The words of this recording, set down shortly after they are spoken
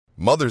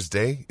Mother's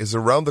Day is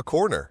around the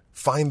corner.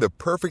 Find the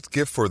perfect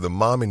gift for the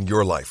mom in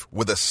your life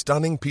with a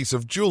stunning piece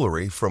of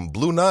jewelry from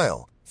Blue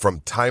Nile.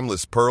 From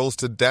timeless pearls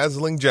to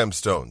dazzling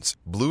gemstones,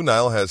 Blue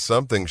Nile has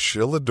something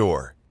she'll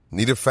adore.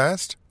 Need it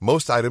fast?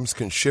 Most items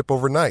can ship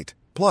overnight.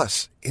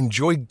 Plus,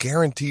 enjoy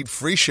guaranteed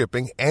free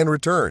shipping and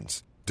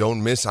returns.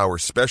 Don't miss our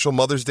special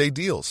Mother's Day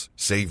deals.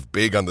 Save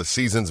big on the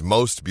season's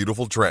most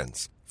beautiful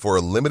trends. For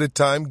a limited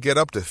time, get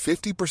up to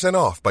 50%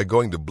 off by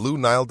going to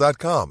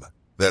BlueNile.com.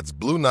 That's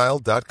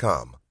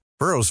BlueNile.com.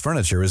 Burrow's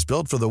furniture is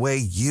built for the way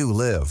you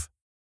live.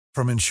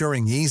 From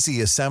ensuring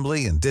easy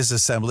assembly and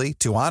disassembly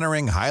to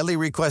honoring highly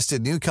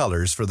requested new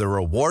colors for their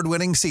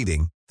award-winning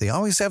seating, they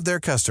always have their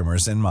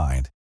customers in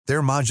mind.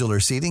 Their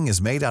modular seating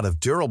is made out of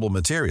durable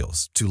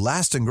materials to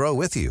last and grow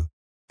with you.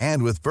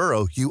 And with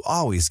Burrow, you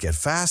always get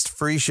fast,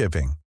 free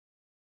shipping.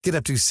 Get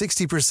up to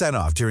 60%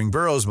 off during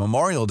Burrow's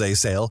Memorial Day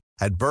sale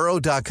at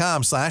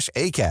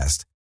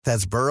burrow.com/ACAST.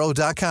 That's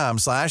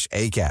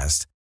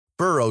burrow.com/ACAST.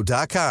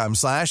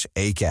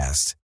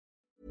 burrow.com/ACAST.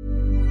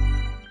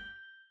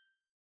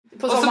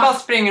 Och så bara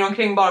springer de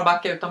omkring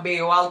barbacka utan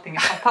BH och allting är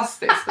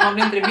fantastiskt. Man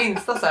blir inte det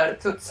minsta så här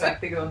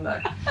tuttsvettig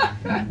under.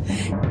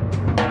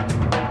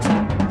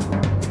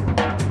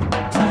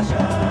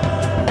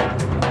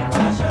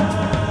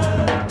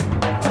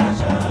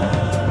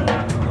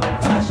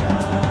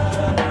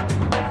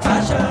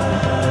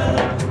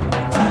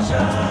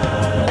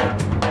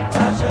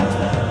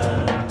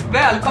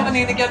 Välkommen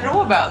in i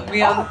garderoben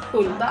med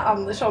Hulda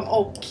Andersson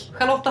och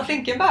Charlotta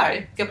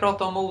Flinkenberg. Ska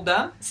prata om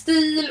mode,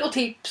 stil och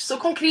tips och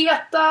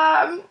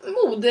konkreta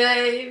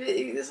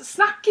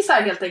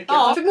modesnackisar helt enkelt.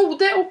 Ja. För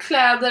mode och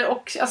kläder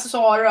och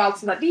accessoarer och allt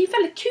sånt där, det är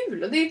väldigt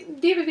kul och det är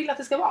det vi vill att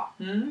det ska vara.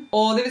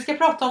 Och det vi ska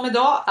prata om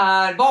idag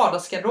är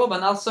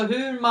vardagsgarderoben, alltså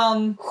hur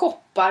man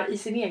shoppar i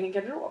sin egen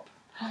garderob.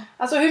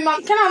 Alltså hur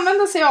man kan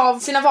använda sig av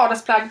sina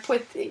vardagsplagg på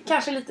ett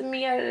kanske lite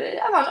mer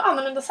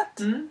annorlunda sätt.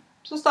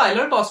 Så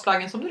stylar du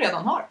basplaggen som du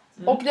redan har.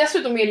 Och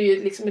dessutom är det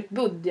ju liksom ett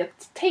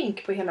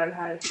budgettänk på hela det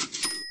här.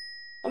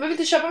 Man behöver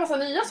inte köpa en massa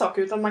nya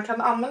saker utan man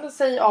kan använda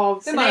sig av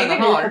sina egna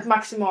grejer på ett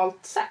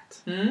maximalt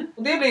sätt.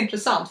 Och det blir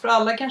intressant för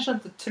alla kanske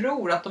inte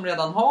tror att de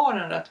redan har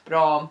en rätt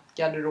bra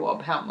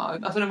garderob hemma.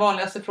 Alltså den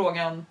vanligaste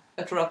frågan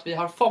jag tror att vi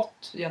har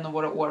fått genom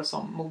våra år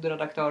som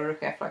moderedaktörer och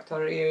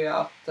chefredaktörer är ju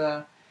att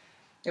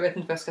jag vet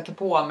inte vad jag ska ta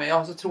på mig. Jag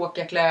har så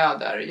tråkiga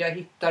kläder. Jag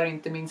hittar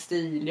inte min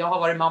stil. Jag har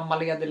varit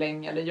mammaledig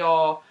länge eller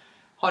jag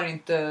har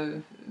inte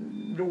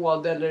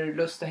råd eller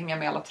lust att hänga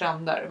med alla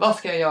trender. Vad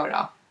ska jag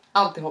göra?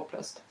 Allt är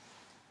hopplöst.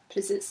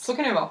 Precis. Så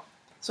kan det ju vara.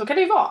 Så kan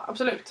det ju vara,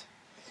 absolut.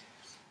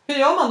 Hur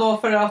gör man då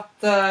för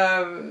att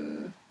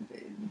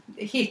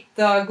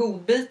hitta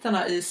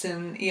godbitarna i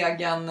sin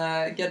egen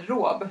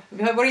garderob?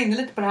 Vi har varit inne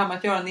lite på det här med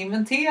att göra en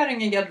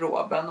inventering i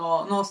garderoben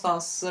och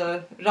någonstans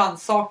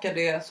rannsaka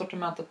det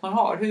sortimentet man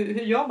har.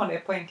 Hur gör man det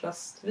på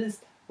enklast vis?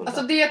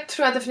 Alltså det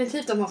tror jag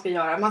definitivt att man ska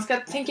göra. Man ska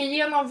tänka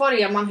igenom vad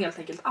det är man helt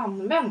enkelt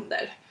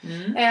använder.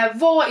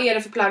 Vad är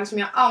det för plagg som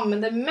jag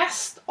använder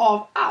mest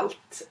av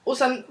allt? Och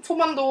sen får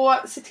man då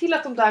se till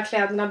att de där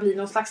kläderna blir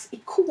någon slags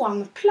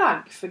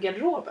ikonplagg för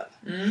garderoben.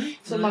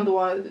 Som man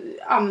då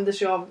använder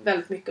sig av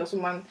väldigt mycket och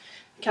som man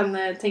kan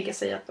tänka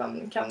sig att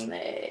man kan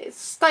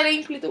styla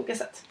in på lite olika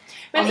sätt.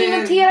 Men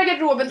inventera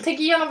garderoben, tänk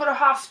igenom vad du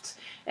har haft,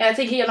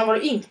 tänk igenom vad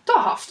du inte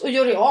har haft och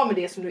gör dig av med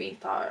det som du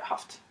inte har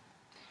haft.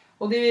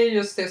 Och det är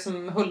just det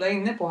som Hulda är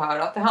inne på här.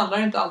 Att det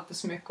handlar inte alltid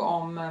så mycket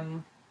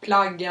om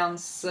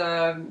plaggens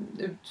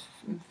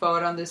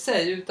utförande i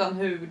sig. Utan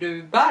hur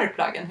du bär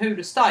plaggen. Hur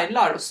du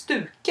stylar och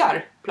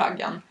stukar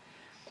plaggen.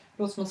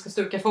 Det låter som man ska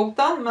stuka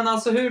foten. Men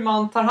alltså hur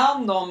man tar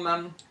hand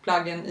om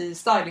plaggen i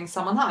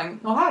stylingsammanhang.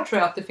 Och här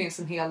tror jag att det finns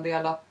en hel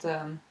del att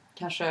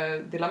kanske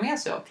dela med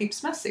sig av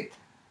tipsmässigt.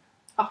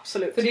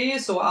 Absolut. För det är ju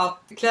så att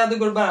kläder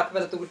går att bära på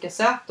väldigt olika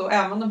sätt. Och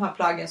även de här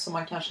plaggen som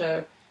man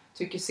kanske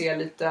tycker ser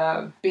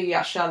lite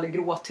beige eller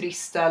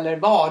gråtrista eller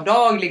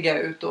vardagliga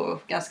ut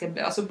och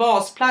ganska, alltså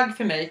basplagg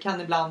för mig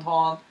kan ibland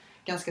ha en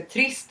ganska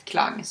trist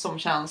klang som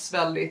känns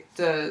väldigt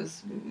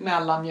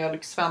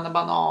mellanmjölk,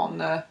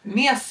 svennebanan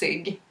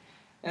mesig.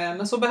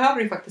 Men så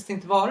behöver det faktiskt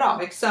inte vara.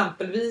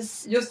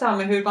 Exempelvis just det här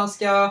med hur man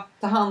ska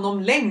ta hand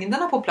om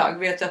längderna på plagg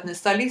vet jag att ni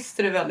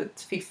stylister är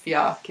väldigt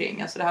fiffiga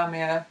kring. Alltså det här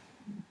med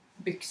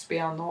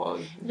byxben och...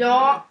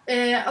 Ja,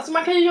 alltså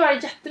man kan ju göra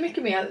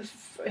jättemycket med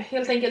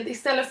helt enkelt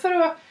istället för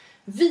att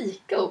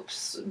vika upp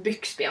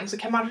byxben så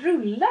kan man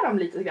rulla dem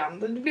lite grann.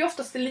 Det blir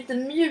oftast en lite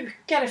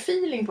mjukare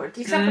feeling på det.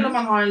 Till exempel om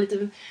man har en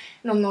liten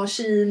någon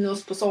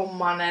chinos på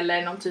sommaren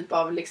eller någon typ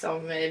av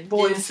liksom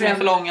jeans som är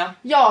för långa.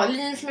 Ja,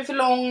 jeans som är för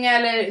långa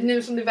eller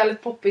nu som det är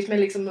väldigt poppigt med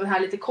liksom den här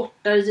lite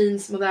kortare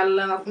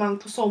jeansmodellen att man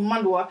på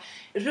sommaren då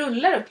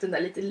rullar upp den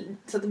där lite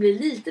så att det blir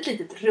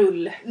litet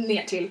rull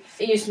ner till.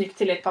 Det är ju snyggt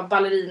till ett par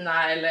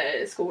ballerina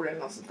eller skor eller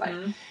något sånt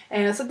där.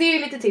 Så det är ju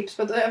lite tips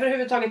på att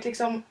överhuvudtaget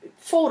liksom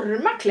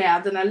forma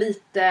kläderna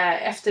lite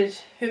efter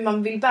hur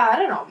man vill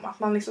bära dem. Att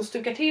man liksom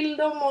stukar till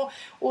dem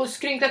och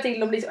skrynklar till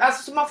dem lite.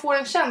 Alltså så man får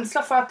en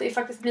känsla för att det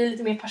faktiskt blir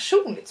lite mer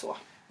personligt så.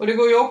 Och det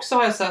går ju också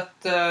har jag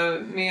sett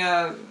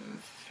med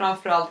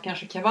framförallt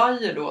kanske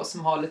kavajer då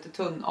som har lite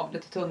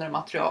tunnare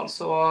material.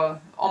 Så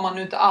om man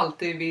nu inte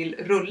alltid vill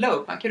rulla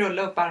upp, man kan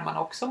rulla upp ärmarna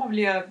också om man vill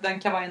ge den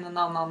kavajen en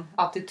annan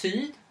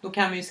attityd. Då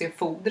kan man ju se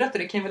fodret och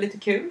det kan ju vara lite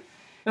kul.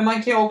 Men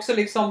man kan ju också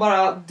liksom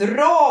bara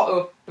dra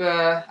upp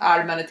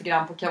ärmen lite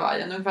grann på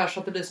kavajen. Ungefär så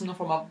att det blir som någon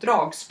form av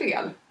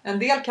dragspel. En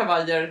del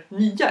kavajer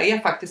nya är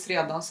faktiskt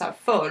redan så här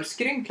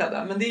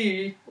förskrynklade. Men det är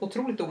ju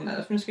otroligt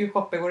onödigt för nu ska vi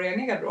shoppa i vår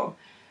egen garderob.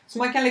 Så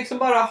man kan liksom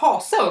bara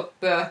hasa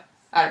upp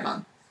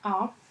ärmen.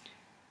 Ja.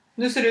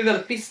 Nu ser du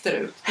väldigt bister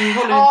ut. Du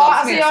håller inte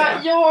alls med sig.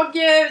 Jag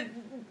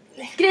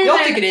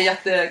tycker det är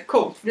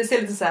jättecoolt. För det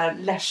ser lite så här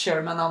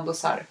leisure men ändå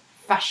så här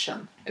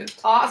fashion ut.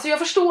 Ja, alltså jag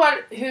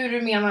förstår hur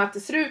du menar att det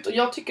ser ut. Och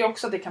jag tycker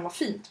också att det kan vara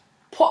fint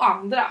på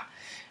andra.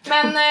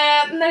 Men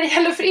när det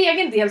gäller för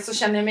egen del så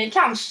känner jag mig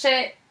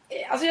kanske...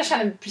 Alltså jag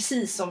känner mig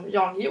precis som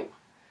Jan Guillou.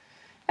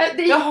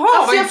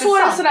 Alltså jag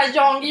får en sån där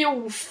Jan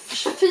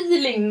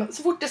Guillou-feeling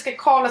så fort det ska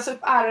kalas upp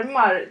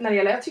ärmar när det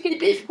gäller. Jag tycker det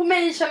blir, på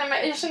mig jag känner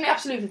mig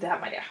absolut inte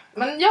hemma i det.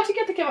 Men jag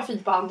tycker att det kan vara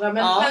fint på andra.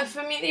 Men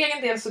för min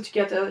egen del så tycker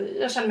jag att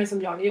jag känner mig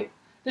som Jan Guillou.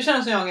 Du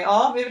känner som Jan Guillou?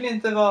 Ja, vi vill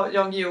inte vara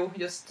Jan Guillou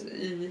just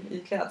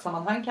i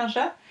klädsammanhang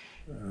kanske.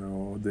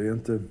 Ja, det är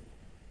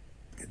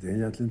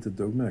egentligen inte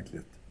dugg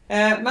märkligt.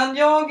 Men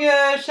jag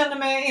känner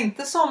mig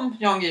inte som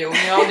Jan Guillou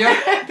när jag gör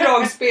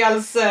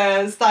dragspels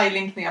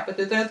stylingknepet.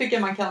 Utan jag tycker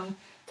man kan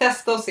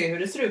testa och se hur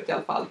det ser ut i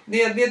alla fall.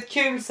 Det är ett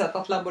kul sätt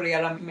att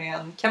laborera med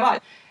en kavaj.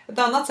 Ett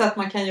annat sätt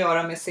man kan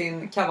göra med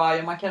sin kavaj,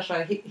 om man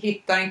kanske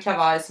hittar en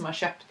kavaj som man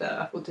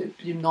köpte på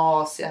typ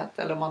gymnasiet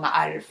eller om man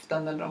har ärvt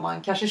den eller om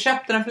man kanske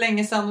köpte den för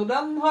länge sedan och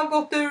den har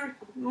gått ur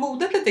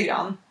modet lite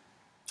grann.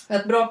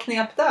 Ett bra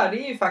knep där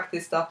det är ju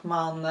faktiskt att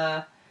man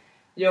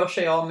gör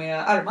sig av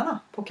med ärmarna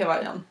på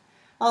kavajen.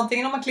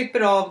 Antingen om man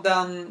klipper av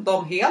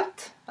dem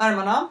helt,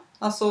 ärmarna,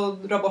 alltså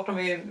drar bort dem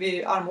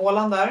vid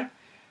armhålan där.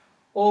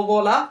 Och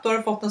voilà, då har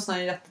du fått en sån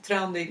här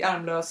jättetrendig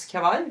ärmlös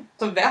kavaj.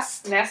 Så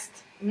väst.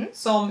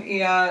 Som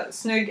är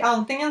snygg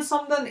antingen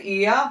som den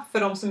är för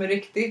de som är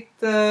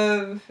riktigt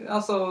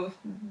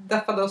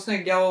deppade och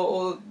snygga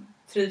och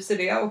trivs i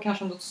det. Och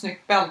kanske något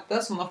snyggt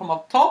bälte som någon form av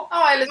topp.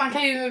 Ja, eller man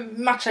kan ju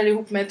matcha det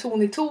ihop med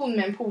ton i ton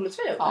med en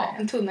polotröja. Ja.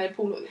 En tunnare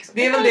polo liksom.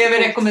 Det är väl det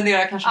vi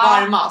rekommenderar kanske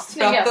varmast.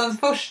 För att den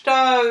första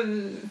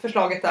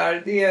förslaget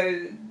där,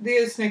 det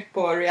är snyggt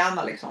på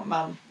Rihanna liksom.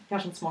 Men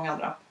kanske inte så många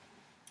andra.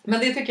 Men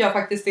det tycker jag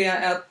faktiskt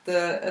är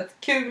ett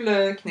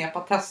kul knep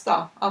att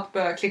testa. Att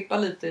börja klippa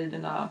lite i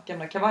dina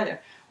gamla kavajer.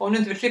 Och om du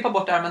inte vill klippa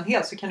bort ärmen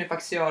helt så kan du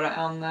faktiskt göra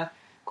en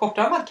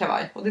kortärmad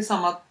kavaj. Och det är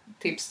samma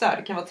tips där.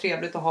 Det kan vara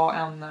trevligt att ha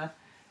en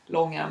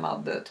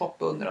långärmad topp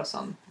under och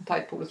sen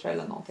tight polotröja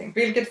eller någonting.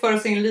 Vilket för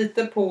oss in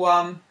lite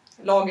på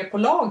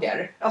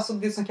lager. Alltså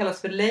det som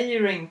kallas för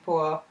layering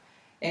på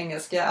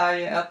engelska är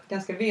ju ett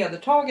ganska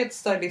vedertaget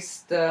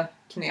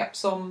stylistknep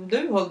som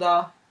du,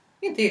 Hulda,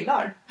 inte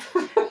gillar.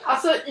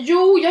 Alltså,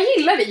 jo, jag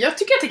gillar det. Jag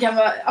tycker att det kan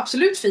vara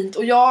absolut fint.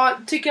 Och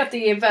jag tycker att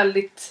det är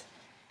väldigt...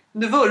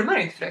 Du vurmar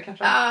inte för det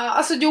kanske?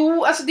 Alltså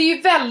det är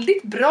ju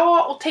väldigt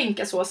bra att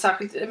tänka så.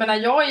 Särskilt, jag menar,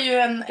 jag är ju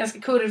en ganska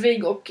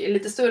kurvig och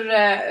lite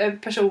större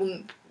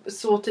person.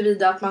 Så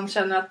tillvida att man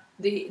känner att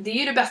det är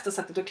ju det bästa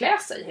sättet att klä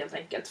sig helt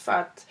enkelt. För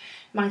att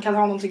man kan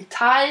ha någonting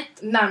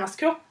tight närmast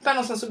kroppen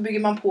och sen så bygger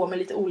man på med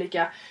lite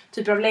olika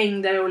typer av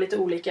längder och lite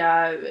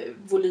olika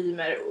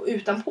volymer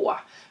utanpå.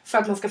 För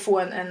att man ska få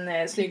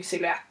en snygg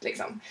silhuett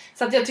liksom.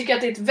 Så att jag tycker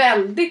att det är ett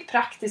väldigt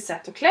praktiskt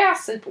sätt att klä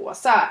sig på.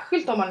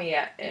 Särskilt om man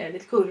är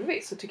lite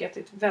kurvig så tycker jag att det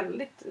är ett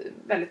väldigt,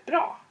 väldigt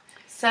bra.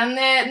 Sen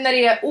när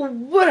det är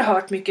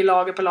oerhört mycket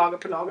lager på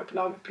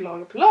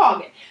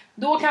lager.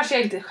 Då kanske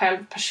jag inte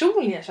själv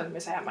personligen känner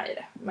mig så hemma i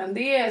det. Men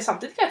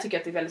samtidigt kan jag tycka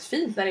att det är väldigt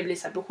fint när det blir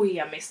så här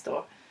bohemiskt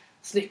och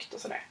snyggt och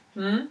sådär.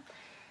 Mm.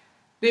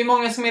 Det är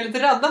många som är lite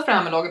rädda för det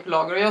här med lager på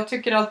lager. Och jag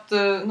tycker att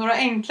några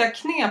enkla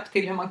knep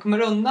till hur man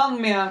kommer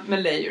undan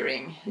med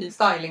layering i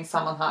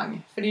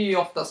stylingsammanhang. För det är ju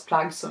oftast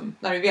plagg som,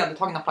 när det är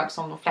vedertagna plagg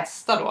som de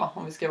flesta då,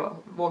 om vi ska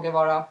våga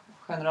vara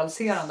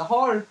generaliserande,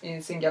 har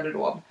i sin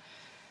garderob.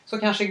 Så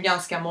kanske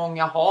ganska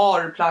många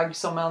har plagg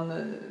som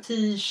en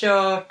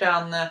t-shirt,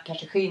 en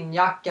kanske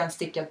skinnjacka, en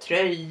stickad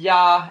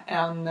tröja,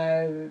 en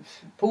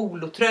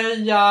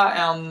polotröja,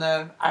 en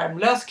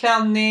ärmlös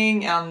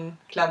klänning, en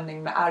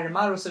klänning med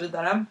ärmar och så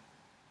vidare.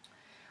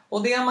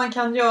 Och det man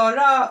kan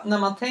göra när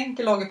man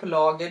tänker lager på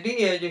lager,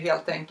 det är ju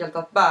helt enkelt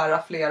att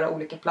bära flera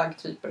olika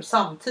plaggtyper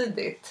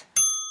samtidigt.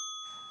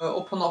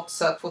 Och på något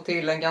sätt få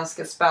till en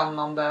ganska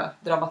spännande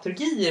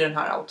dramaturgi i den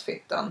här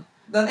outfiten.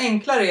 Den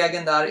enkla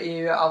regeln där är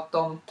ju att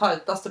de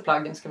tajtaste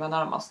plaggen ska vara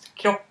närmast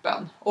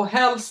kroppen. Och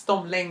helst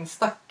de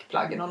längsta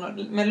plaggen. Och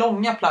med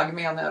långa plagg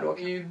menar jag då.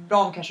 Det är ju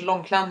bra om kanske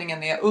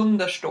långklänningen är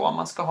underst då. Om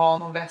man ska ha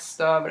någon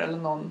väst över eller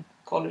någon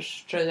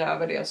collegetröja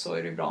över det, så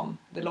är det bra om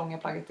det långa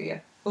plagget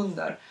är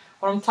under.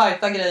 Och de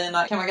tajta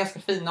grejerna kan vara ganska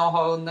fina att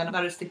ha under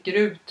när det sticker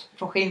ut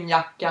från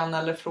skinnjackan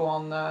eller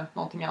från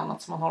någonting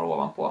annat som man har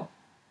ovanpå.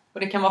 Och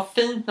det kan vara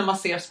fint när man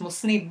ser små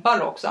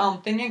snibbar också.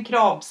 Antingen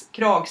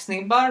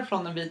kragsnibbar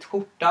från en vit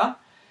skjorta.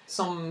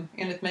 Som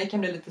enligt mig kan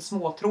bli lite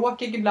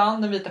småtråkig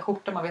ibland. Den vita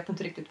skjortan, man vet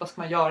inte riktigt vad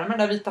ska man göra med den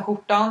där vita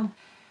skjortan.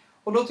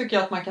 Och då tycker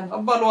jag att man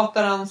kan bara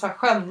låta den så här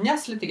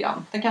skönjas lite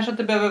grann. Den kanske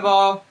inte behöver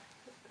vara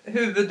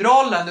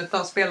huvudrollen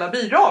utan spela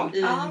biroll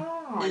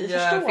i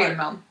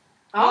filmen.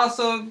 Ja. Och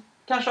alltså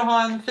kanske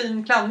ha en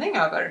fin klänning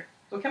över.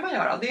 Då kan man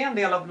göra. Det är en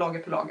del av lager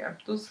på lager.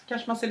 Då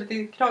kanske man ser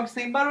lite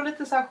kragsnibbar och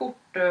lite så här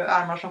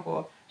skjortärmar som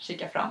får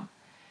kika fram.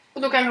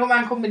 Och då kan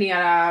man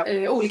kombinera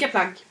olika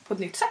plagg på ett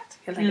nytt sätt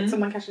helt enkelt. Som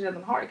man kanske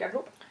redan har i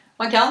garderoben.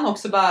 Man kan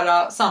också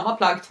bära samma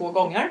plagg 2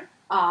 gånger.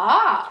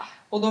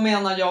 Och då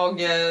menar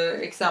jag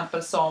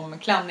exempel som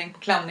klänning på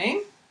klänning.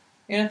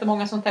 Är det inte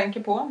många som tänker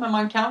på. Men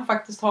man kan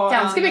faktiskt ha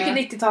ganska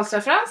mycket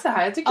 90-talsreferenser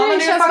här. Jag tycker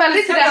det känns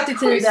väldigt rätt i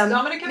tiden.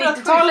 Ja,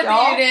 90-talet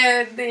är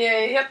ju det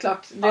är helt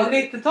klart. Ja,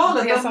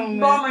 90-talet då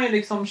var man ju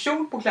liksom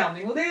kjol på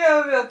klänning. Och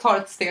det tar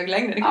ett steg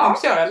längre. Det kan man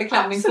också göra. Eller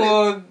klänning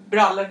på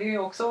brallor.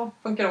 Det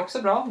funkar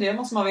också bra. Det är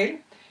man som man vill.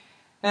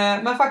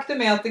 Men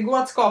faktum är att det går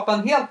att skapa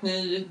en helt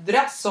ny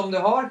dress om du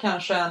har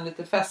kanske en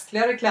lite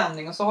festligare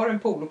klänning och så har du en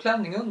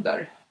poloklänning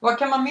under. Vad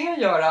kan man mer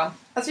göra?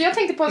 Alltså jag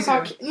tänkte på en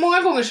sak.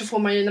 Många gånger så får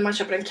man ju när man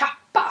köper en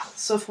kappa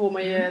så får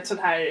man ju ett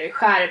sånt här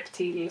skärp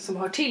till som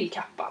hör till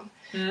kappan.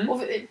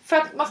 Och för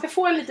att man ska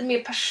få en lite mer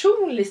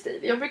personlig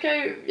stil.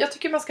 Jag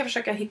tycker man ska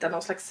försöka hitta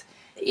någon slags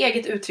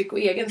eget uttryck och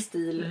egen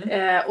stil.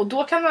 Och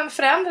då kan man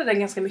förändra den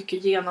ganska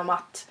mycket genom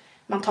att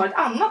man tar ett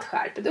annat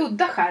skärp, ett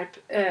udda skärp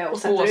och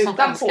sätter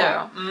utanpå.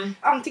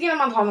 Antingen om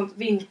man har något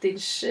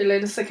vintage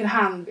eller second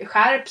hand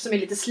skärp som är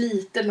lite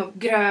sliten, något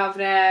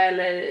grövre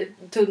eller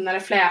tunnare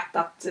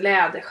flätat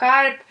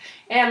läderskärp.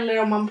 Eller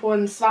om man på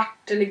en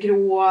svart eller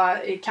grå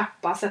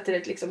kappa sätter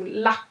ett liksom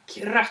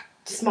lackrött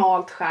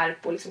smalt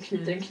skärp och liksom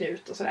knyter en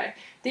knut och sådär.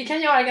 Det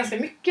kan göra ganska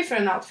mycket för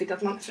en outfit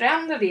att man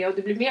förändrar det och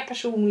det blir mer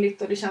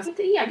personligt och det känns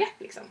lite eget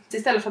liksom.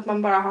 Istället för att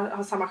man bara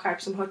har samma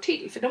skärp som hör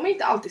till, för de är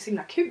inte alltid så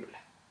himla kul.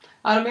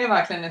 Ja, de är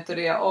verkligen inte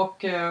det.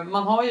 Och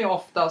man har ju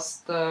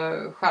oftast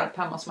skärp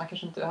hemma som man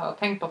kanske inte har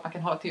tänkt på att man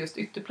kan ha till just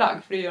ytterplagg.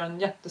 För det gör en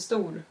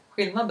jättestor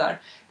skillnad där.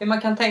 Det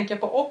man kan tänka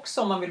på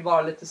också om man vill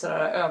vara lite sådär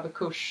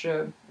överkurs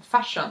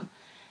fashion.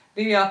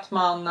 Det är att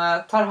man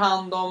tar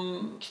hand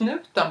om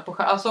knuten på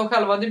alltså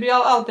själva. Det blir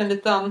alltid en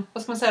liten,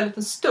 vad ska man säga, en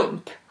liten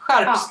stump.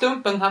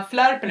 Skärpstumpen, den här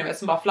flärpen ni vet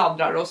som bara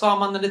fladdrar. Och så har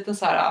man en liten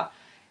så här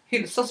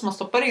hylsa som man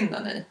stoppar in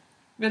den i.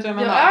 Vet du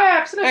vad jag menar?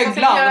 Ja, absolut.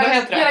 Öglan, vad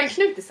heter det? Göra en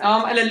knut i sig.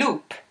 Ja, eller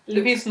loop.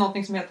 Det finns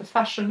något som heter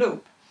fashion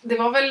loop. Det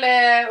var väl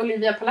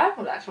Olivia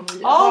Palermo där som hon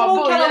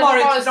kan ha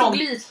varit stod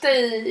lite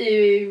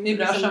i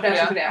bräschen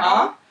för det.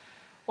 Ja.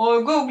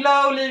 Och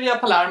googla Olivia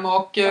Palermo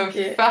och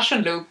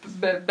fashion loop,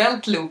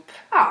 belt loop.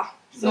 Ja.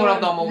 Några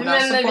av de orden.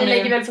 Men vi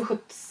lägger väl för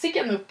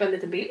 70 upp en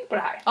liten bild på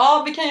det här.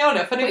 Ja, vi kan göra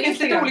det. För det finns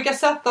lite olika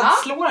sätt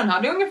att slå den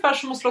här. Det är ungefär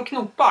som att slå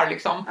knopar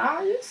liksom.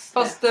 Ja, just det.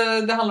 Fast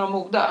det handlar om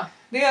mode.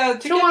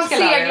 Från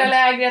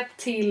seglarlägret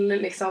till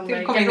liksom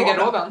till komma in i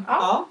garderoben.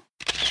 Ja.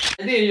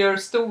 Det gör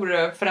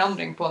stor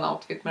förändring på en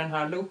outfit med den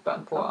här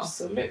loopen på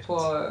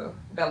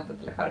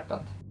bältet eller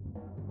skärpet.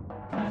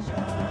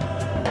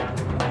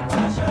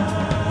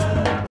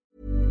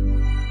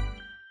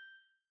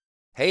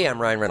 Hey, I'm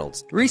Ryan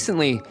Reynolds.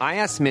 Recently, I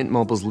asked Mint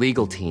Mobile's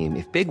legal team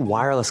if big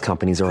wireless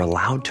companies are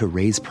allowed to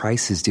raise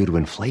prices due to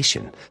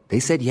inflation. They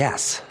said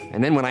yes.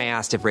 And then when I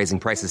asked if raising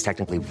prices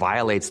technically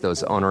violates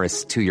those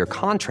onerous 2-year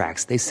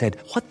contracts, they said,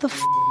 "What the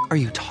f*** are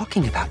you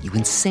talking about, you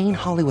insane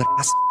Hollywood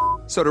ass?"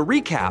 So to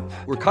recap,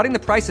 we're cutting the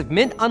price of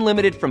Mint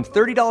Unlimited from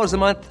 $30 a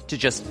month to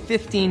just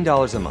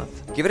 $15 a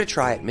month. Give it a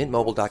try at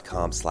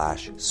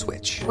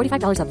mintmobile.com/switch.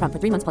 $45 up front for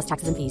 3 months plus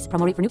taxes and fees.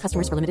 Promo rate for new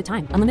customers for limited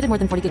time. Unlimited more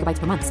than 40 gigabytes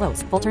per month.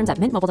 Slows full terms at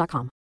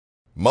mintmobile.com.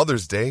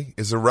 Mother's Day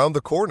is around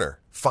the corner.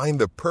 Find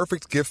the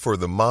perfect gift for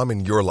the mom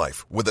in your life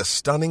with a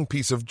stunning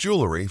piece of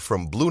jewelry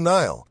from Blue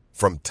Nile.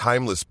 From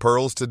timeless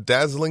pearls to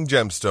dazzling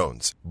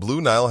gemstones,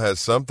 Blue Nile has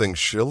something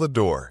she'll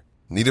adore.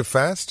 Need it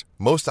fast?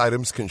 Most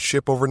items can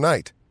ship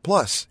overnight.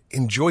 Plus,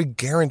 enjoy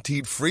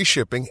guaranteed free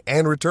shipping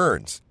and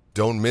returns.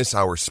 Don't miss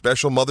our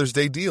special Mother's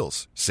Day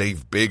deals.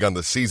 Save big on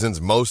the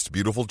season's most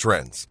beautiful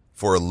trends.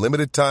 For a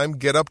limited time,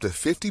 get up to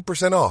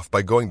 50% off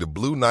by going to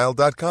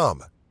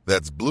BlueNile.com.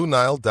 That's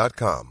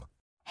BlueNile.com.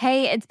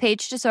 Hey, it's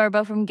Paige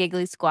DeSorbo from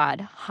Giggly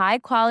Squad. High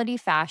quality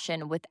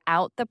fashion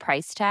without the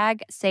price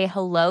tag. Say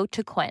hello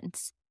to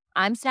Quince.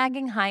 I'm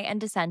snagging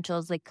high-end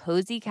essentials like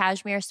cozy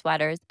cashmere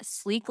sweaters,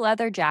 sleek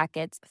leather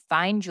jackets,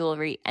 fine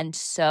jewelry, and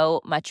so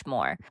much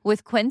more.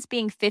 With Quince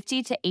being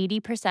 50 to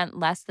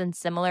 80% less than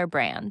similar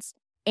brands.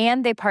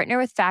 And they partner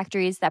with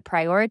factories that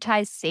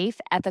prioritize safe,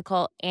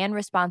 ethical, and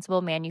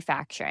responsible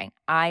manufacturing.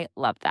 I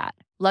love that.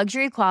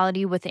 Luxury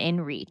quality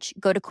within reach.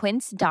 Go to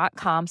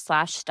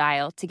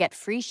quince.com/style to get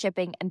free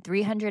shipping and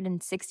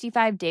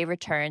 365-day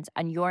returns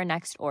on your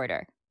next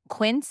order.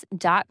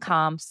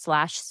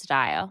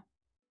 Quince.com/style.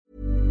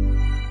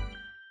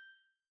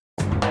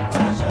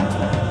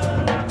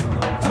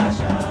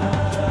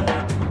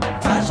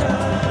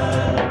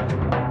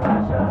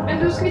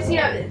 Men då ska vi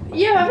se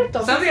i övrigt då.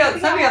 Sen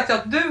vet jag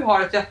att du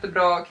har ett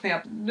jättebra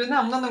knep. Du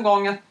nämnde någon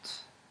gång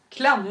att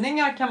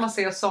klänningar kan man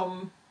se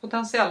som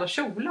potentiella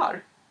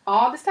kjolar.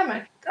 Ja, det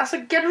stämmer. Alltså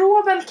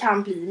garderoben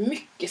kan bli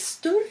mycket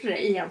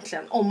större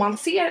egentligen om man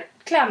ser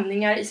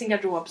klänningar i sin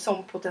garderob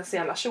som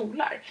potentiella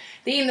kjolar.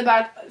 Det innebär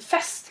att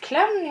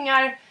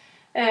festklänningar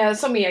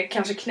som är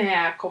kanske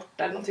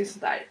knäkorta eller någonting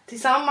sånt där,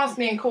 tillsammans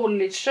med en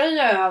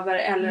collegetröja över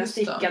eller en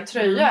stickad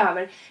tröja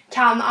över,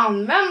 kan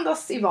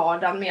användas i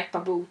vardagen med ett par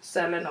boots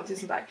eller någonting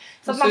sånt där.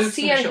 Så att man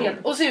ser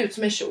helt, och ser ut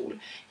som en kjol.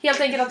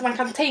 Helt enkelt att man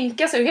kan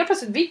tänka sig, och helt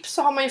plötsligt vips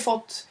så har man ju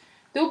fått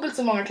dubbelt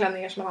så många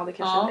klänningar som man hade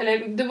kanske,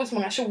 eller dubbelt så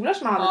många kjolar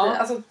som man hade.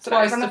 Alltså,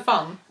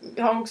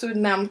 jag har också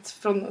nämnt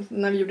från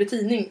när vi gjorde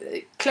tidning,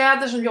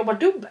 kläder som jobbar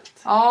dubbelt.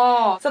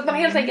 Så att man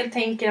helt enkelt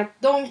tänker att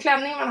de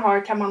klänningar man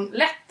har kan man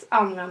lätt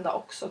använda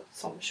också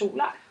som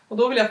kjolar. Och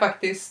då vill jag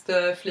faktiskt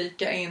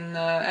flika in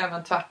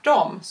även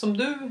tvärtom. Som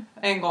du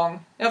en gång,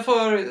 jag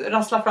får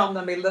rassla fram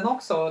den bilden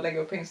också och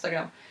lägga upp på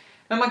Instagram.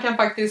 Men man kan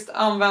faktiskt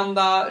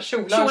använda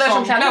kjolar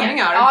som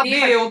klänningar. Ja,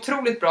 det är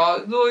otroligt bra.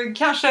 Då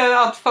kanske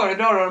att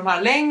föredra de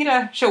här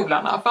längre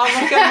kjolarna. För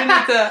annars ska det bli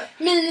lite...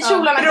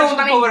 Minikjolarna kanske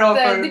man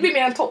inte... Det blir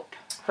mer en topp.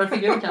 För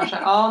figur kanske.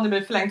 Ja, det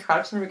blir förlängt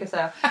skärp som du brukar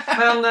säga.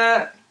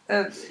 Men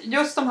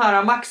just de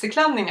här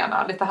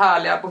maxiklänningarna, lite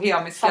härliga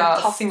bohemiska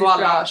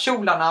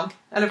Singoalla-kjolarna.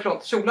 Eller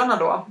förlåt, kjolarna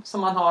då.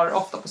 Som man har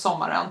ofta på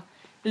sommaren.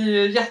 Det är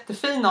ju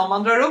jättefina om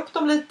man drar upp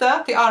dem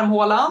lite till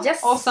armhålan.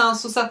 Och sen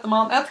så sätter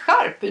man ett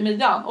skärp i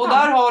midjan. Och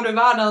där har du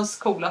världens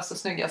coolaste,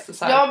 snyggaste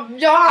så här.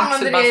 Jag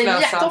använder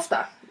det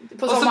jätteofta.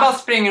 Och så bara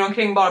springer de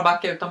omkring bara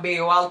backa utan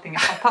BH och allting är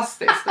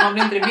fantastiskt. Man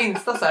blir inte det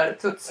minsta så här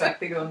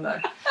tuttsvettig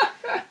under.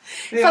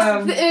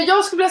 Fast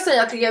jag skulle vilja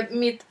säga att det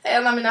är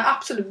en av mina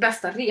absolut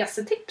bästa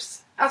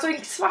resetips. Alltså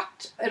en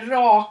svart,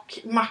 rak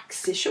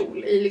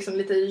maxikjol i liksom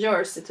lite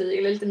jersey-tyg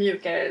eller lite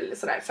mjukare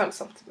sådär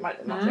följsamt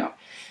material.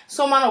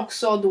 Som man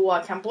också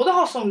då kan både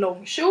ha som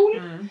lång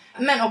kjol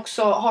men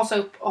också ha sig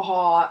upp och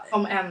ha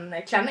som en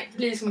klänning. Det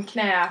blir liksom en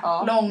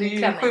lång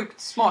klänning. Det är sjukt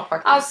smart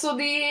faktiskt. Alltså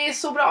det är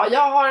så bra.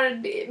 Jag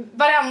har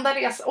varenda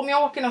resa, om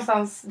jag åker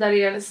någonstans där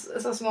det är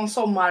alltså någon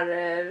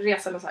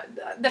sommarresa eller så här,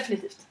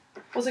 definitivt.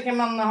 Och så kan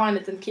man ha en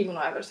liten kimono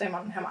över så är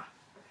man hemma.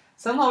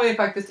 Sen har vi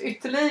faktiskt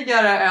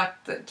ytterligare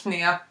ett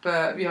knep.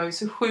 Vi har ju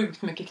så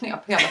sjukt mycket knep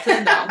hela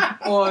tiden.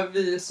 Och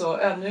vi är så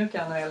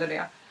ödmjuka när det gäller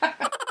det.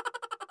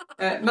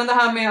 Men det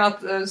här med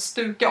att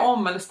stuka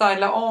om eller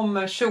styla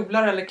om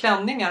kjolar eller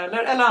klänningar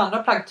eller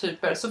andra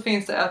plaggtyper, så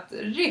finns det ett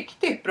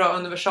riktigt bra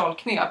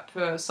universalknep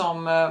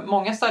som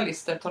många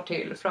stylister tar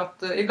till. För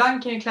att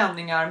ibland kan ju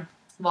klänningar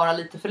vara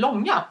lite för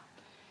långa.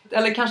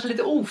 Eller kanske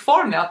lite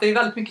oformliga, att det är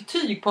väldigt mycket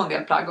tyg på en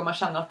del plagg och man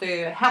känner att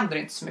det händer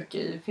inte så mycket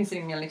i. Det finns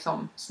ingen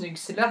liksom snygg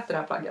silhuett i det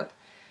här plagget.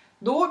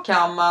 Då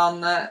kan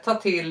man ta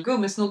till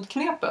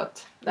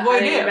gummisnoddknepet. Vad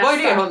är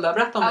det Hulda?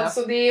 Berätta om det.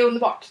 Alltså det är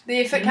underbart.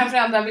 Det kan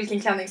förändra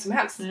vilken klänning som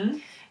helst.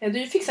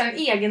 Du fixar en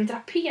egen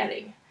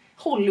drapering.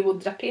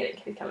 Hollywood-drapering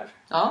kan vi kalla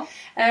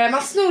det.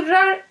 Man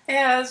snurrar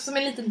som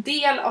en liten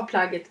del av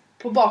plagget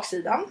på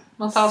baksidan.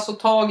 Man tar alltså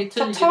tag i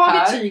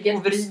tyget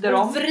och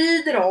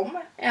vrider om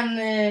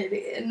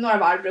några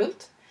varv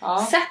runt.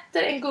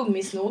 Sätter en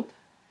gummisnodd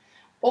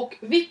och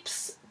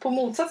vips på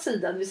motsatt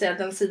sida, det vill säga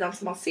den sidan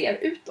som man ser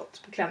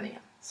utåt på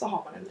klänningen, så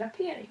har man en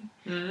drapering.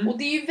 Och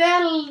det är ju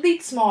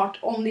väldigt smart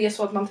om det är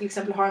så att man till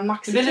exempel har en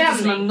maxiklänning. Det är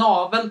lite som en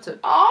navel typ.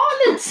 Ja,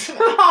 lite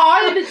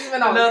som en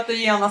navel. Det låter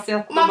genast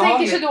man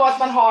tänker sig då att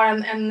man har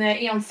en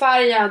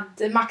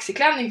enfärgad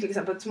maxiklänning till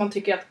exempel, som man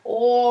tycker att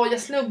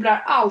jag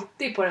snubblar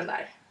alltid på den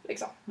där.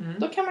 Liksom.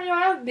 Då kan man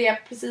göra det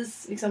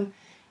precis liksom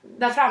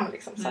där framme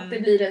liksom, så att det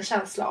blir en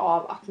känsla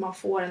av att man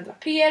får en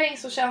drapering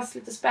som känns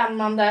lite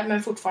spännande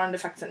men fortfarande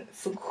faktiskt en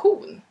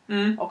funktion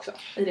också.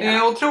 I det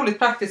är otroligt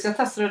praktiskt. Jag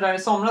testade det där i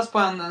somras på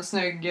en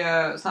snygg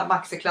sån här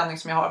maxiklänning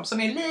som jag har,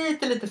 som är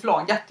lite för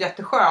lång,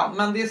 jätteskön,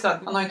 men det är så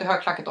att man har inte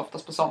högklackat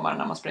oftast på sommaren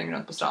när man springer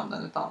runt på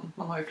stranden, utan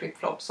man har ju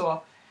flip-flop.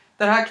 Så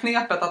det här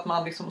knepet att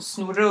man liksom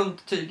snor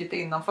runt tyget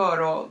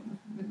innanför, och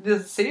det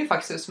ser ju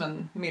faktiskt ut som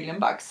en million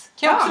bucks.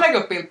 Kan jag också lägga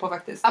upp bild på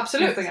faktiskt.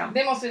 Absolut,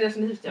 det måste vi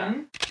definitivt göra.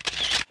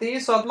 Det är ju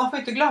så att man får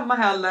inte glömma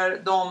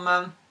heller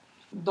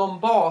de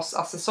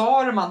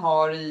basaccessorer man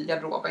har i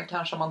garderoben.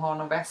 Kanske man har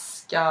någon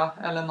väska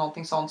eller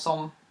någonting sånt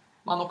som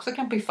man också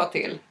kan piffa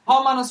till.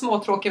 Har man en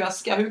småtråkig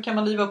väska, hur kan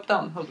man liva upp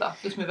den, Hulda?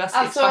 Du som är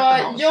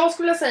väskexperten. Jag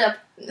skulle säga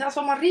att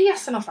om man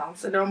reser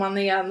någonstans eller om man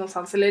är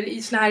någonstans eller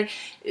i såna här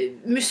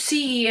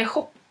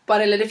museishoppar,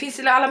 eller det finns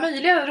alla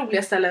möjliga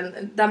roliga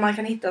ställen där man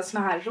kan hitta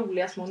såna här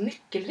roliga små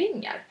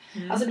nyckelringar.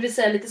 Alltså det vill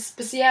säga lite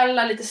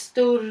speciella, lite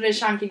större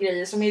chunky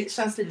grejer som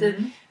känns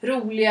lite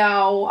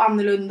roliga och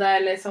annorlunda,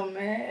 eller som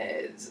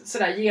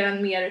sådär ger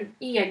en mer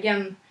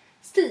egen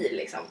stil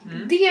liksom.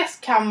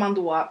 Det kan man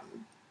då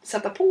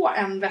sätta på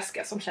en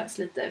väska som känns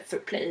lite för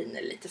plain,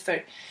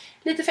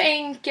 lite för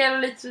enkel,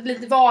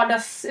 lite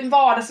en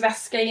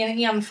vardagsväska i en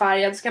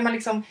enfärgad. Ska man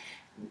liksom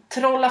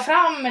trolla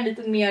fram en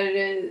lite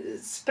mer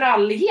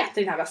sprallighet i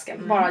den här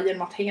väskan. Bara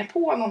genom att hänga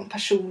på någon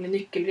personlig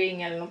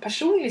nyckelring eller någon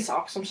personlig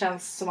sak som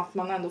känns som att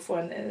man ändå får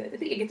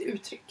ett eget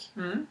uttryck.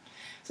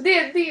 Så det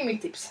är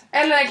mitt tips.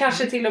 Eller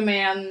kanske till och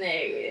med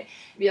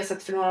vi har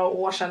sett för några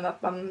år sedan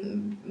att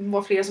man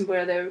var flera som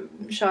började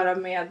köra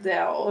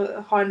med och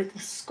ha en liten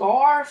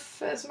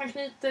scarf som man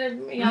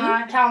knyter i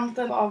ena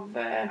kanten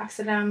av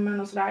axelremmen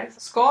och sådär.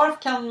 Scarf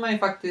kan man ju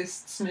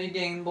faktiskt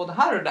smyga in både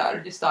här och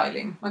där i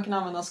styling. Man kan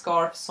använda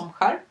scarf som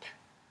skärp.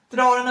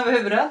 Dra den över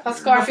huvudet. Fast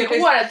scarf i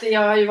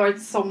håret har ju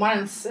varit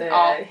sommarens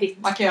hit.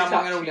 Man kan göra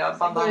många roliga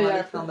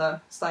bandana-liknande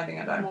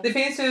stylingar där. Det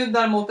finns ju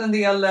däremot en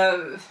del,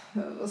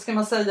 vad ska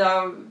man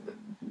säga,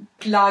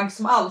 plagg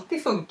som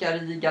alltid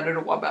funkar i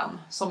garderoben.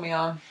 Som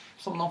är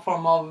som någon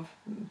form av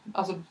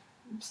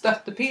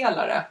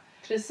stöttepelare.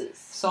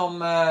 Precis.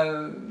 Som...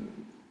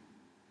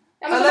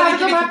 Ja,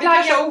 eller vi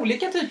kanske har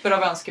olika typer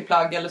av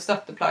önskeplagg eller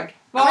stötteplagg.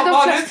 Vad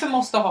har du för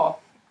måste ha?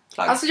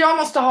 Plagg? Alltså jag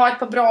måste ha ett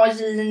par bra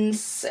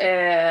jeans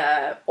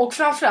och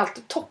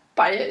framförallt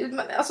toppar.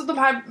 Alltså de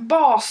här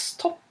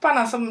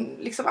bastopparna som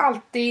liksom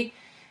alltid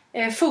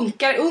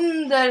funkar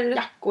under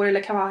jackor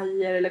eller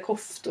kavajer eller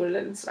koftor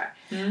eller sådär.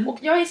 Och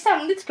jag är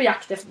ständigt på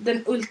jakt efter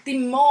den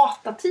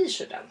ultimata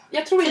t-shirten.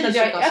 Jag tror inte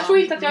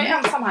att jag är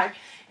ensam här.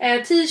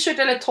 T-shirt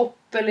eller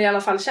topp, eller i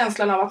alla fall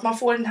känslan av att man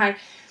får den här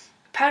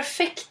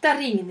perfekta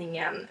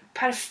ringningen,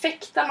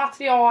 perfekta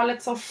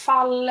materialet som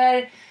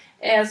faller,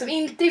 som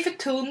inte är för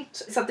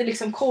tunt så att det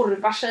liksom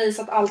korvar sig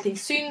så att allting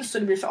syns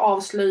och det blir för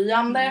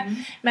avslöjande,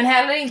 men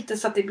heller inte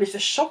så att det blir för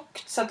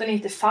tjockt så att den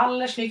inte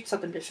faller snyggt, så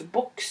att den blir för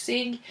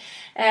boxig,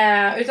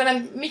 utan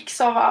en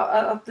mix av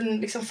att den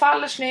liksom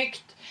faller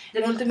snyggt.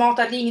 Den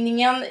ultimata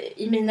ringningen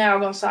i mina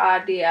ögon så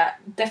är det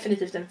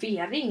definitivt en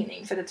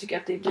V-ringning, för jag tycker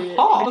att det blir...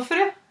 Jaha, varför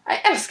det?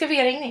 Jag älskar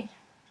V-ringning.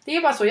 Det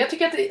är bara så. Jag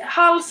tycker att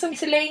halsen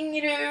ser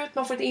längre ut.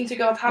 Man får ett intryck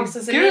av att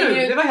halsen ser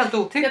längre ut. Det var helt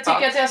otippat. Jag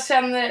tycker att jag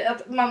känner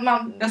att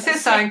man jag ser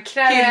så här en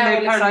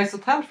kille i Paradise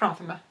Hotel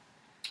framför mig.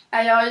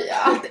 Jag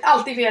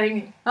alltid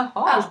V-ringning.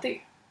 Alltid.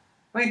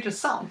 Vad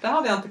intressant. Det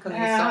hade jag inte kunnat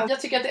gissa.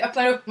 Jag tycker att det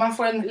öppnar upp. Man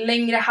får en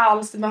längre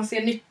hals. Man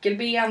ser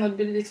nyckelben och det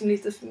blir liksom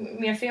lite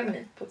mer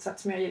feminint på ett sätt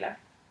som jag gillar.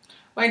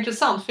 Vad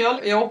intressant, för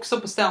jag är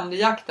också på ständig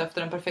jakt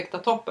efter den perfekta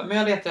toppen. Men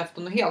jag letar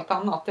efter något helt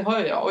annat, det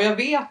hör jag. Och jag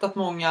vet att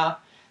många,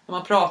 när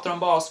man pratar om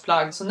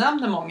basplagg, så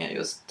nämner många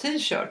just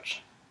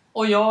t-shirts.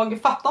 Och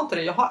jag fattar inte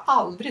det, jag har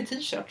aldrig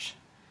t-shirts.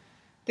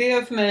 Det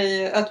är för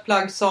mig ett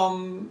plagg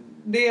som,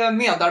 det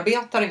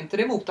medarbetar inte,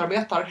 det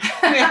motarbetar.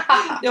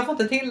 Jag får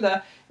inte till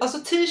det. Alltså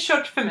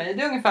t-shirt för mig,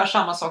 det är ungefär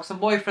samma sak som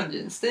boyfriend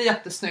jeans. Det är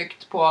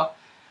jättesnyggt på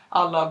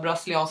alla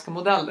brasilianska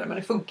modeller, men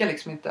det funkar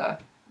liksom inte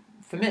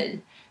för mig.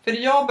 För det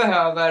jag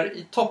behöver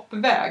i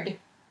toppväg,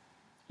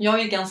 jag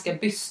är ganska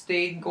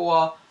bystig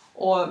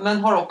men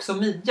har också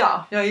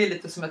midja. Jag är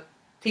lite som ett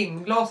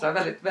timglas där,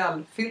 väldigt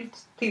välfyllt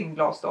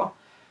timglas då.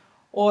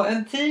 Och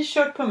en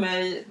t-shirt på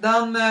mig,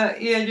 den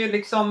är ju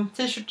liksom,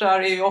 t-shirtar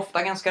är ju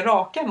ofta ganska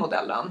raka i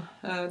modellen.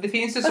 Det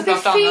finns ju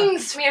såklart annat. Det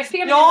finns mer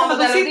feminina modeller. Ja, men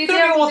modeller. då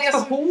sitter de åt för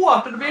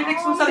hårt och det blir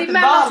liksom så lite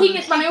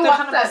valkigt. Man är ute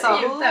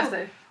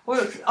efter.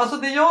 Alltså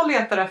det jag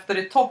letar efter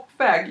i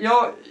toppväg,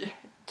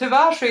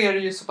 tyvärr så är det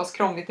ju så pass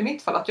krångligt i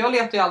mitt fall att jag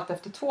letar ju alltid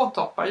efter två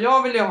toppar.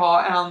 Jag vill ju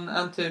ha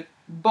en typ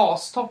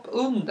bastopp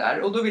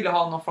under, och då vill jag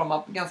ha någon form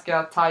av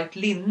ganska tight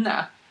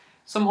linne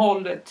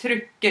som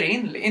trycker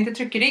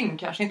in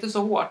kanske, inte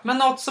så hårt, men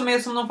något som är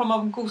som någon form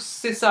av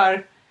gossig så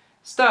här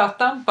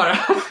stötdämpare.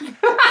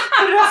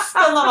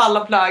 Resten av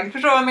alla plagg,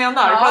 förstår du vad jag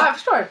menar? Ja, jag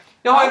förstår.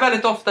 Jag har ju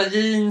väldigt ofta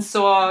jeans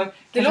och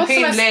det låter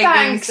som en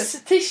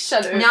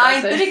Spanx-t-shirt. Nej,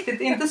 inte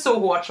riktigt, inte så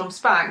hårt som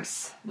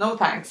Spanx. No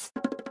thanks.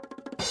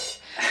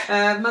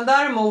 Men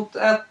däremot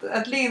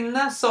ett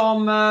linne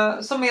som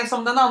är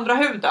som den andra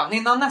huden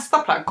innan nästa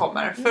plagg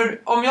kommer.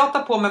 För om jag tar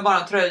på mig bara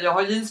en tröja och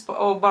har jeans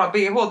och bara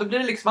bh, då blir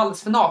det liksom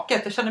alldeles för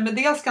naket. Jag känner mig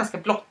dels ganska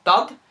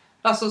blottad,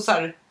 alltså så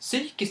här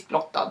psykiskt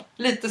blottad.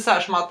 Lite så här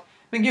som att,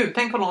 men gud,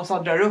 tänk om någon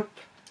så drar upp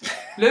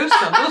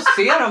lusen, då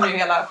ser de ju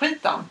hela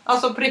skiten.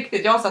 Alltså på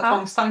riktigt, jag har sett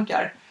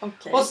tvångstankar.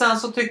 Okay. Och sen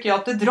så tycker jag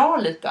att det drar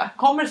lite.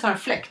 Kommer det så här en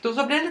fläkt och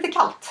så blir det lite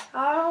kallt.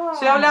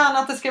 Så jag vill gärna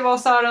att det ska vara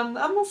så här en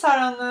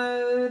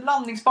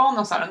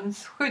landningsbana, så här en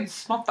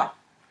skyddsmatta.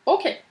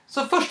 Okej. Okay.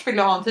 Så först vill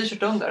jag ha en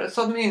t-shirt under,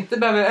 så att man inte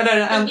behöver, eller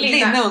en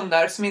linne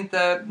under som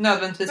inte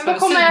nödvändigtvis behöver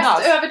synas. Men vad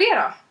kommer över det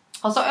då?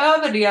 Alltså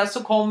över det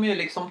så kommer ju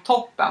liksom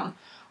toppen.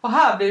 Och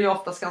här blir det ju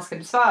oftast ganska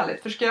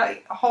besvärligt. För ska jag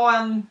ha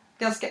en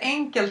ganska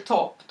enkel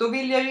topp, då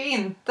vill jag ju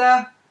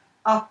inte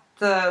att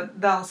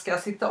den ska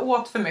sitta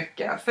åt för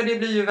mycket. För det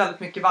blir ju väldigt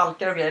mycket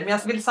valkar och grejer. Men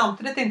jag vill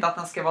samtidigt inte att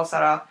den ska vara så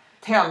här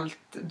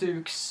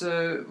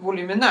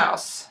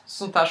tältduksvoluminös.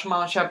 Sånt där som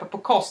man köper på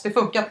kost. Det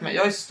funkar på mig.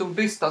 Jag är så stor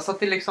bysta, så att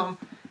det liksom,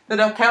 det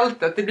där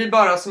tältet, det blir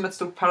bara som ett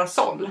stort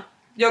parasoll.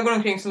 Jag går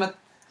omkring som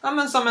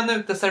som en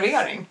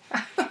uteservering.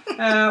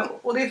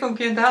 Och det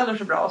funkar ju inte heller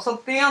så bra. Så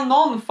att det är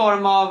någon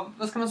form av,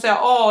 vad ska man säga,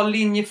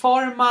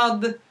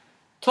 A-linjeformad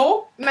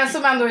topp. Men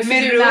som ändå är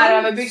figurnära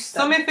över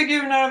bysten. Som är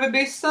figurnära över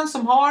bysten.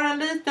 Som har en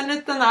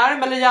liten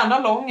ärm. Eller gärna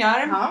lång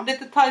ärm. Ja.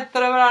 Lite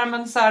tajtare över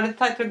armen. Så här, lite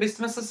tajtare över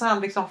bysten. Men så här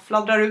liksom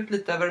fladdrar ut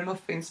lite över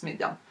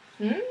muffinsmidjan.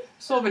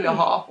 Så vill jag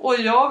ha. Och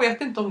jag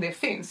vet inte om det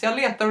finns. Jag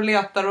letar och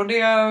letar. Och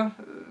det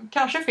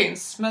kanske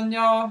finns. Men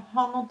jag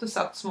har nog inte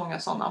sett så många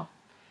sådana.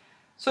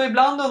 Så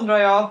ibland undrar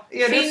jag.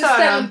 Finns det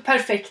den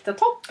perfekta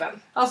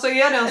toppen? Alltså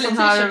är det en sån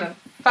här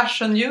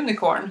fashion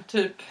unicorn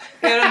typ?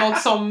 Är det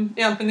något som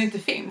egentligen inte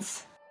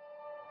finns?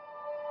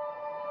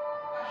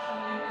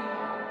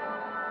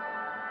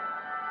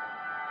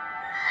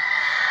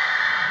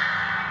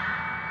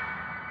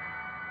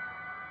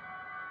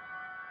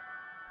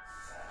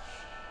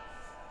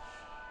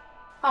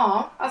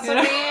 Ja, alltså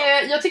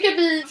jag tycker att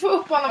vi får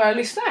uppmana våra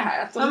lyssnare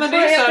här. Att de får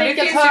helt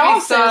enkelt höra av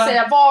sig och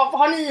säga,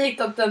 har ni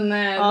hittat den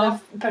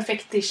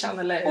perfektishan?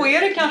 Eller? Och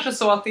är det kanske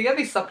så att det är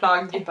vissa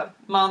plagg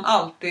man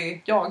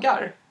alltid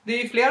jagar? Det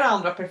är ju flera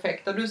andra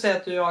perfekta. Du säger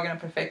att du jagar den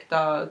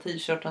perfekta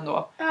t-shirten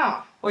då.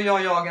 Ja. Och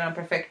jag jagar den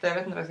perfekta, jag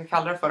vet inte vad jag ska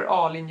kalla det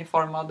för.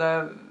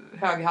 A-linjeformade,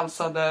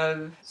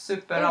 höghalsade,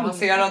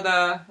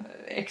 superavancerade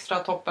extra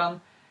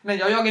toppen. Men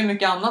jag jagar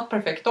mycket annat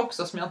perfekt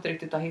också som jag inte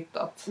riktigt har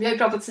hittat. Vi har ju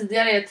pratat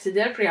tidigare i ett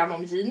tidigare program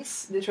om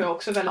jeans. Det tror jag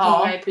också väldigt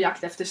många är på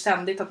jakt efter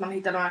ständigt. Att man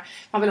hittar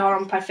man vill ha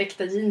de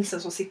perfekta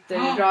jeansen som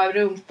sitter bra över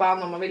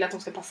rumpan. Och man vill att de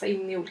ska passa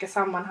in i olika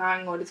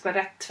sammanhang. Och det ska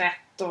vara rätt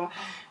tvätt och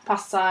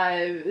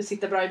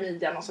sitta bra i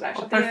midjan och sådär.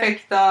 Och så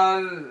perfekta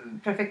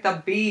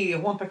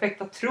bh,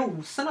 perfekta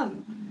trosorna.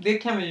 Det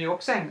kan vi ju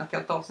också ägna ett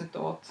helt avsnitt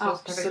åt. Så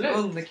perfekta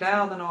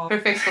underkläderna och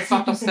perfekta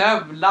svarta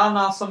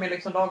stövlarna som är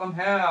liksom lagom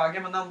höga.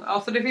 Men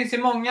alltså det finns ju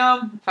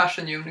många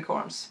fashion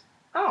unicorns.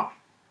 Ja.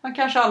 Man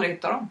kanske aldrig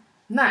hittar dem.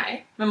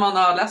 Nej. Men man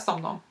har läst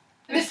om dem.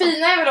 Det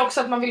fina är väl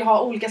också att man vill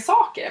ha olika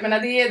saker. Jag menar,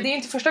 det är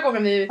inte första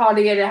gången vi har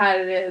det i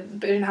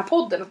den här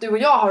podden. Att du och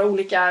jag har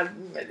olika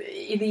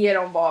idéer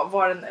om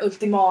vad den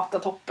ultimata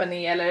toppen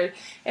är.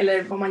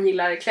 Eller vad man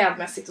gillar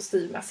klädmässigt och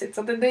stilmässigt.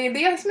 Så det är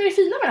det som är det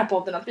fina med den här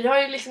podden. Att vi har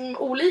ju liksom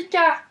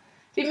olika...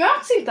 Vi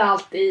möts inte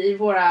alltid i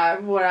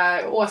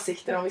våra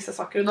åsikter om vissa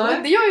saker. Och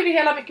det gör ju det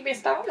hela mycket mer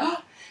spännande.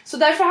 Så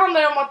därför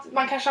handlar det om att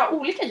man kanske har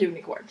olika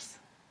unicorns.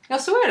 Ja,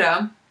 så är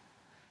det.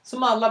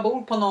 Som alla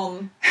bor på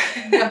någon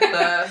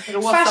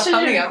jätterosa fashion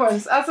planet.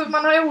 Unicorns. Alltså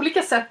man har ju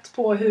olika sätt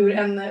på hur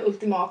en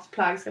ultimat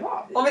plagg ska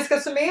vara. Om vi ska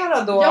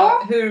summera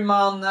då hur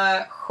man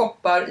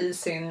shoppar i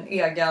sin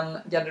egen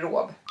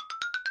garderob.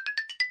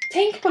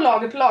 Tänk på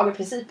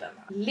lagerprincipen.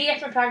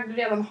 Lek med plagg du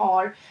redan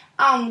har.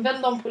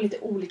 Använd dem på lite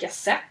olika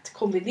sätt.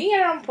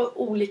 Kombinera dem på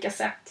olika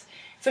sätt.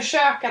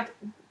 Försök att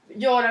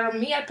göra dem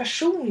mer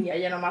personliga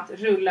genom att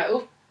rulla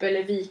upp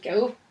eller vika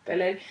upp.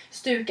 Eller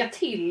stuka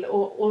till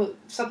och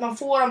så att man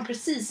får dem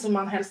precis som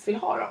man helst vill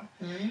ha dem.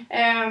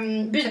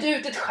 Byt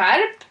ut ett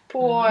skärp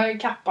på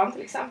kappan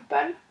till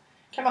exempel.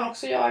 Kan man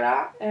också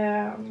göra.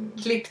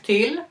 Klipp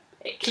till.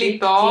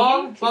 Klipp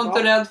av. Var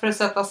inte rädd för att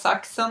sätta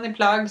saxen i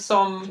plagg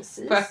som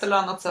på ett eller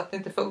annat sätt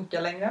inte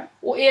funkar längre.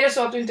 Och är det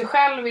så att du inte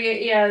själv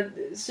är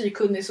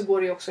sykunnig så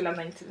går det ju också att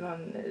lämna in till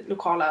den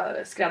lokala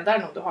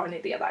skräddaren om du har en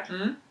idé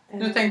där.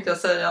 Nu tänkte jag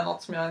säga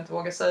något som jag inte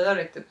vågar säga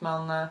riktigt,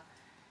 men...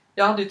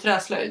 Jag hade ju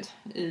träslöjd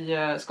i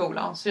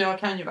skolan så jag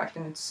kan ju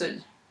verkligen inte sy.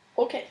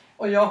 Okej.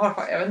 Och jag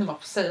vet inte om man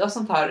får säga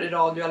sånt här i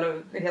radio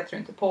eller det heter det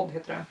inte, podd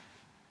heter det.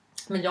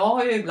 Men jag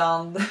har ju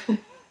ibland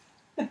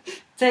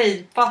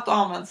tejpat och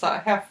använt så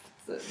här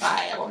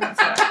Nej, jag vågar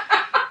inte säga det.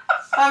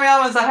 Jag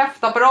använder så här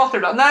häftapparater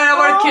ibland. Nej, det har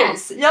varit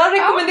kris. Jag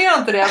rekommenderar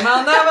inte det, men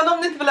även om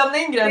ni inte vill lämna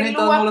in grejen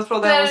inte har målat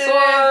från det så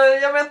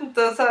jag vet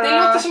inte så här, det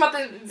låter som att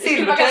det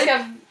skulle vara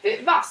ganska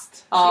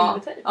vast. Ja,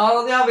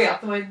 jag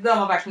vet. Det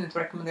var verkligen inte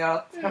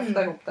rekommenderat att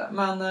häfta ihop det.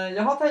 Men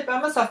jag har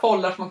tejpat med så här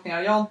follar som åkt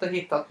ner. Jag har inte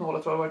hittat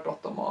målet och det har varit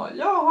bråttom. Och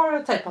jag har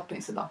tejpat på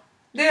insidan.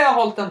 Det har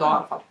hållit en dag i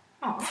alla fall.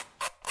 Ja.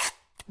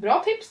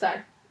 Bra tips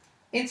där.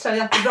 Inte så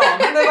jättebra,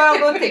 men det var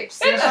ändå ett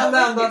tips. Jag kände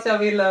ändå att jag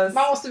ville...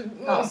 Man måste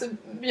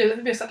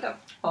bjussa på den.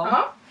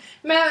 Ja.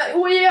 Men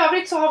och i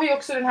övrigt så har vi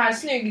också den här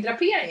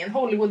snyggdraperingen,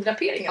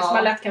 Hollywood-draperingen som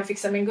man lätt kan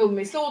fixa med en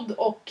gummisnodd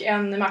och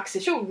en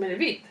maxikjol med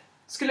vidd.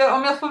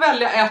 Om jag får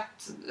välja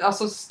ett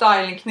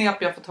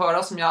stylingknep jag fått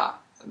höra som jag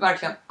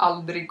verkligen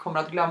aldrig kommer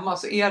att glömma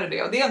så är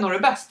det. Och det är nog det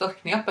bästa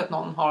knepet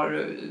någon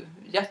har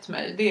gett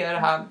mig. Det är det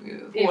här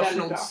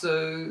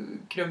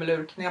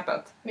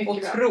hårsnods-krumelurknepet.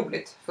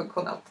 Otroligt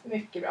funktionellt.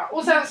 Mycket bra.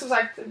 Och sen som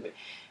sagt,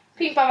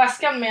 pimpa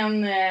väskan med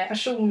en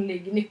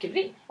personlig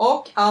nyckelring.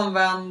 Och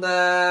använd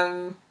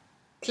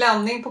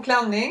klänning på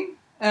klänning.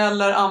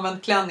 Eller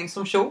använd klänning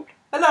som kjol.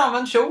 Eller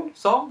använd kjol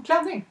som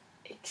klänning.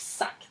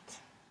 Exakt.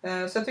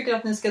 Så jag tycker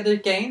att ni ska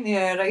dyka in i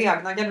era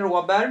egna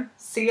garderober.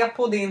 Se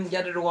på din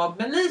garderob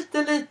med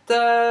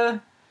lite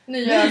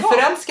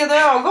nyförälskade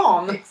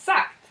ögon.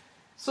 Exakt.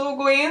 Så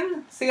gå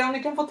in, se om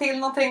ni kan få till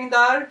någonting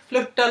där.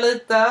 Flirta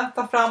lite,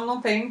 ta fram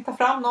någonting. Ta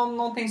fram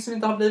någonting som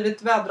inte har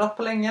blivit vädrat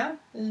på länge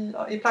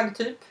i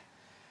plaggtyp.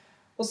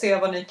 Och se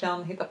vad ni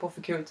kan hitta på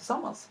för kul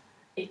tillsammans.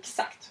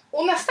 Exakt.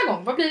 Och nästa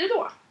gång, vad blir det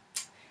då?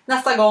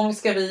 Nästa gång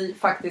ska vi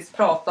faktiskt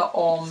prata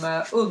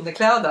om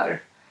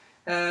underkläder.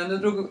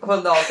 Nu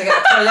höll det av sig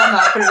hela tröjan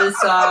här för att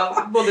visa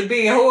både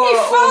BH och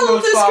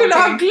Ifall du skulle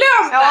ha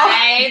glömt! Ja.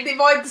 Nej, det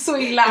var inte så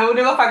illa. Jo,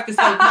 det var faktiskt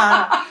väldigt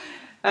nära.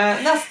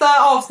 Nästa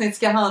avsnitt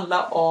ska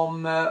handla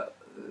om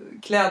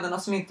kläderna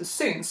som inte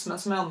syns men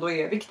som ändå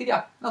är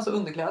viktiga. Alltså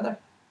underkläder.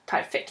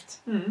 Perfekt.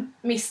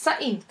 Missa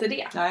inte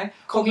det. Nej.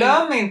 Och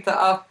glöm inte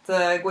att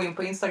gå in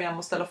på Instagram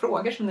och ställa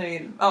frågor som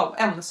ni,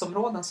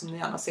 ämnesområden som ni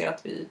gärna ser att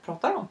vi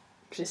pratar om.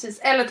 Precis,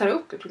 eller tar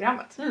upp i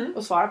programmet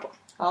och svara på.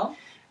 Ja.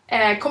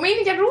 Kom in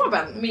i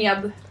garderoben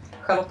med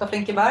Charlotta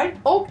Flinkeberg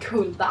och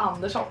Hulda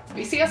Andersson.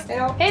 Vi ses. Hej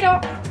då. Hej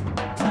då.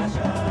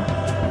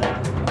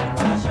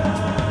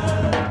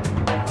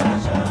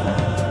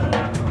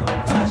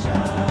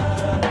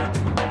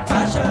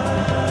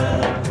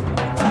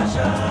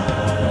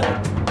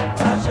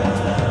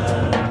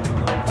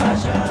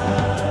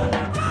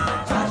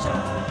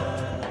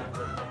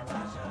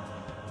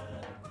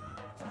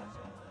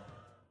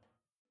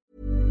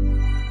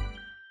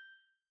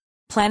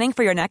 Planning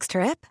for your next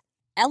trip?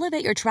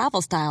 Elevate your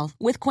travel style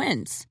with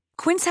Quince.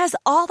 Quince has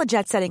all the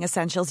jet-setting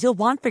essentials you'll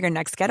want for your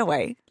next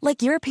getaway,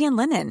 like European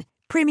linen,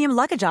 premium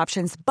luggage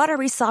options,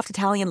 buttery soft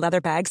Italian leather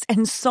bags,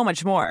 and so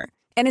much more.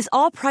 And is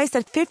all priced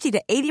at 50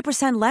 to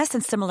 80% less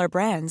than similar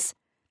brands.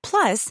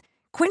 Plus,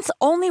 Quince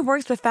only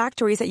works with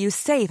factories that use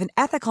safe and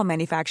ethical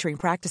manufacturing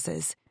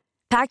practices.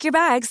 Pack your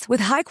bags with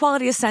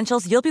high-quality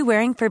essentials you'll be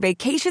wearing for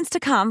vacations to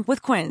come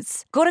with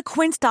Quince. Go to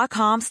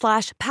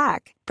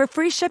quince.com/pack for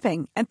free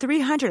shipping and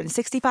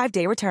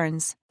 365-day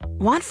returns.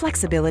 Want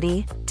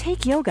flexibility?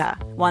 Take yoga.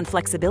 Want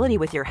flexibility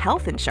with your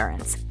health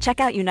insurance? Check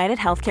out United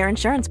Healthcare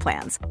Insurance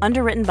Plans.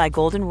 Underwritten by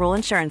Golden Rule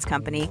Insurance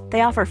Company,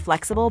 they offer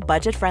flexible,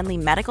 budget-friendly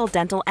medical,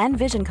 dental, and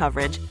vision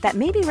coverage that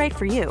may be right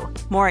for you.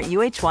 More at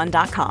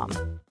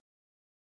uh1.com.